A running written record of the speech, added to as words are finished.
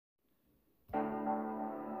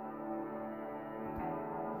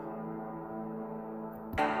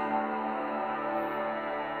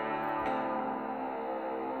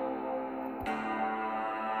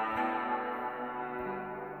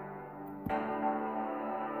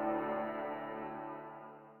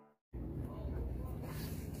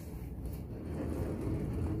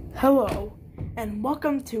Hello, and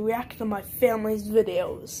welcome to react to my family's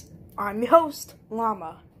videos. I'm your host,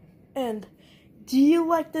 Llama. And do you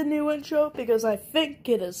like the new intro? Because I think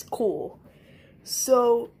it is cool.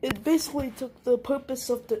 So it basically took the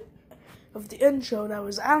purpose of the intro that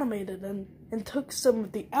was animated and took some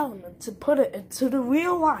of the elements and put it into the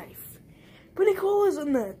real life. Pretty cool,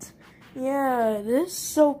 isn't it? Yeah, it is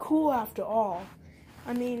so cool after all.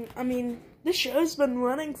 I mean, this show's been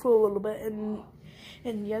running for a little bit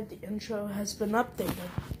and yet the intro has been updated.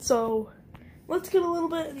 So let's get a little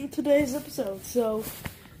bit in today's episode.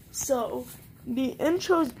 So the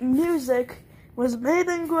intro's music was made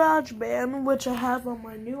in GarageBand, which I have on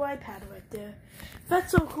my new iPad right there.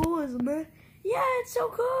 That's so cool, isn't it? Yeah, it's so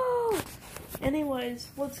cool! Anyways,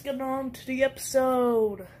 let's get on to the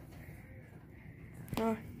episode.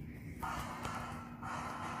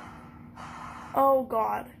 Oh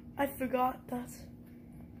god, I forgot that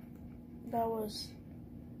was...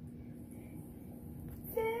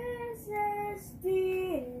 This is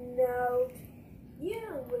the note. You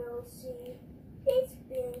will see it's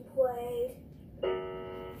being played.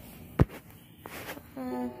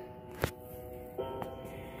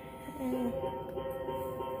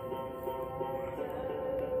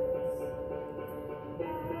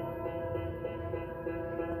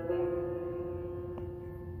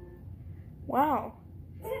 Wow.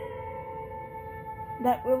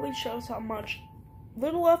 That really shows how much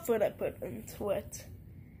little effort I put into it.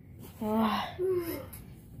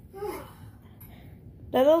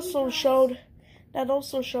 That also showed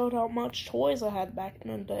how much toys I had back in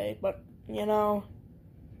the day, but you know,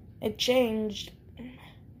 it changed.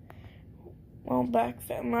 Well, back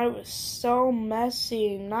then I was so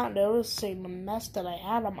messy, not noticing the mess that I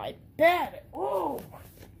had on my bed. Oh!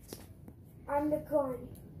 I'm the gun.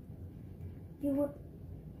 You would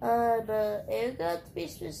the airgun to be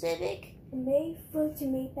specific? made for to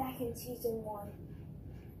me back in season 1.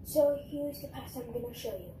 So here's the past I'm gonna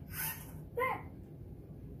show you. Ben,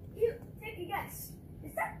 you take a guess.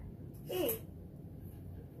 Is that me?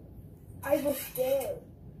 I was there.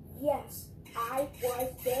 Yes, I was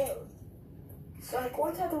there. So I'm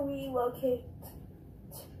going to have to relocate,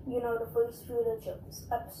 the first footage of this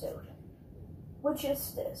episode, which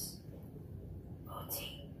is this. We'll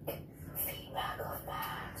take feedback of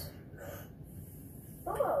that.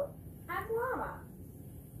 Hello, I'm Llama,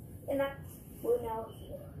 and we're now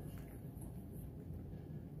here.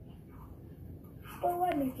 But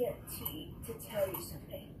let me get to tell you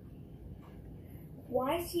something.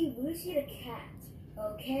 Why see Lucy the cat,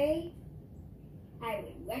 okay? I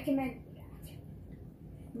would recommend that.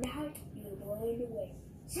 Now you're going away.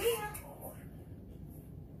 See ya!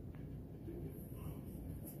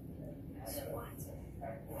 So what?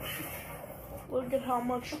 Look at how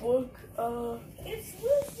much work, It's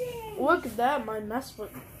Lucy! look at that, my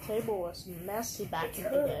table was messy back in the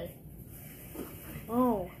day.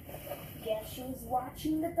 Oh. Guess she was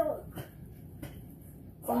watching the dog.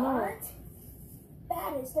 Oh no. What?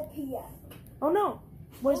 That is the PM. Oh no.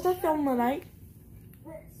 Was that film tonight?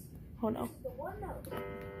 This Oh no. is the one note.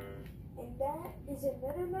 And that is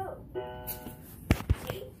another note.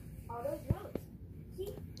 See? All those notes.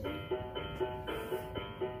 See?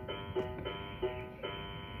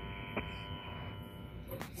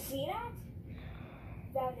 See that?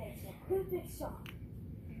 That is a perfect song.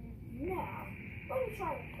 Now, let me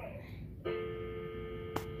try to play it.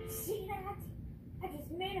 See that? I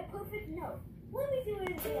just made a perfect note. Let me do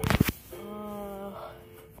it again.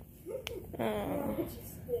 I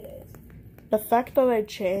just did it. The fact that I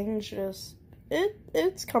changed is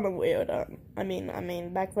it's kind of weird. I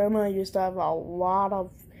mean, back then I used to have a lot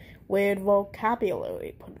of weird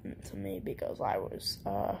vocabulary put into me because I was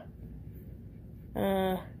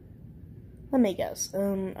let me guess.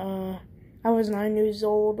 I was 9 years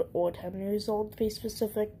old or 10 years old to be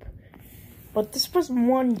specific. But this was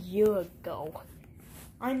 1 year ago.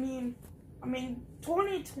 I mean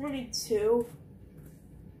 2022.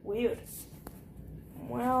 Weird.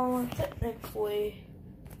 Well, technically,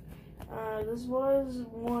 this was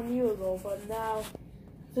 1 year ago, but now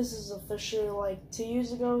this is officially like 2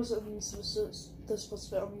 years ago, since this was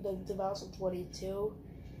filmed in 2022,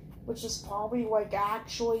 which is probably like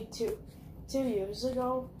actually two years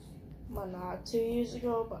ago, but not 2 years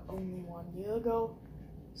ago, but only 1 year ago,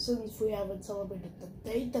 since we haven't celebrated the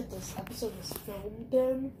date that this episode was filmed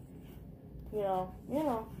in. You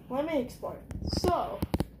know, let me explain. So,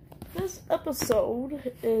 this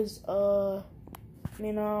episode is,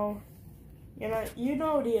 you know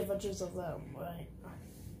the Adventures of Them, right?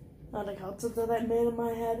 Not a concept that I made in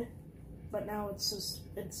my head, but now it's just.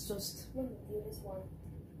 Let me do this one.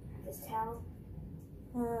 This town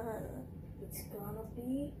It's gonna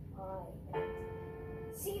be fine.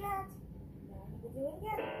 See that? Now I'm gonna do it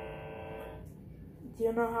again. Do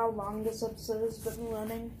you know how long this episode has been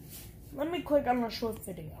running? Let me click on a short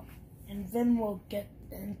video, and then we'll get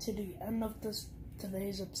into the end of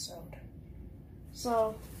today's episode.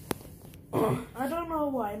 So, I don't know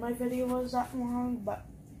why my video was that long, but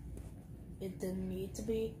it didn't need to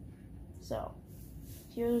be. So,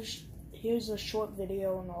 here's a short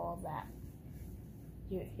video and all of that.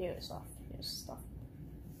 Here's stuff.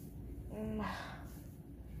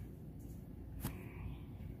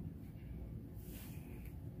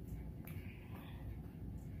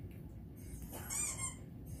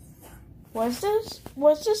 Was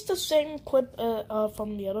this the same clip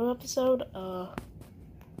from the other episode?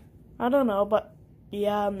 I don't know, but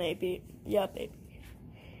yeah, maybe. Yeah,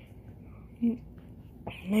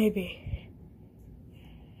 maybe.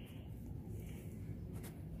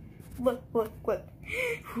 Look.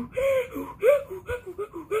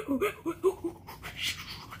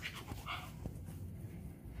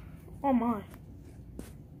 Oh my.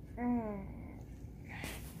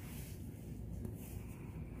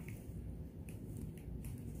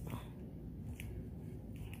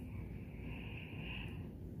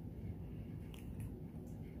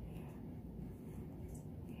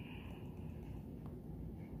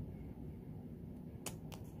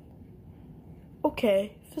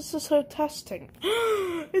 Okay, this is her testing.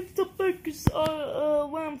 It's the biggest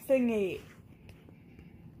lamp thingy.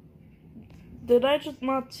 Did I just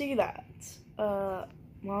not see that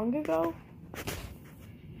long ago?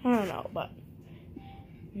 I don't know, but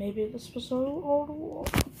maybe this was old.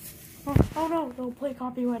 Oh no! Don't play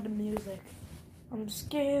copyrighted music. I'm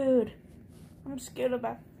scared. I'm scared of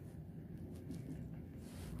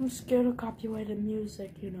copyrighted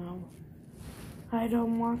music. You know, I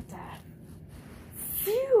don't want that.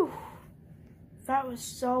 Phew! That was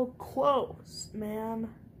so close, man.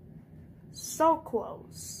 So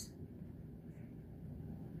close.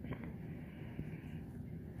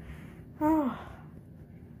 Oh.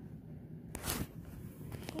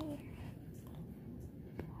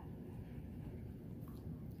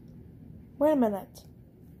 Wait a minute.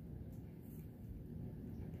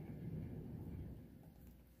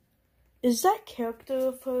 Is that character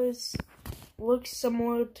of hers looks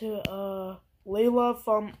similar to Layla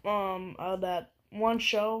from that one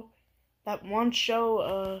show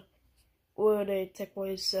where they take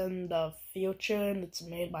place in the future and it's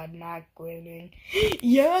made by Matt Groening?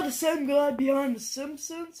 Yeah, the same guy behind The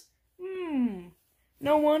Simpsons?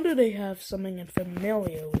 No wonder they have something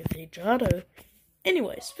familiar with each other.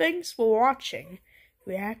 Anyways, thanks for watching,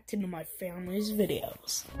 reacting to my family's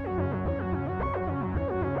videos.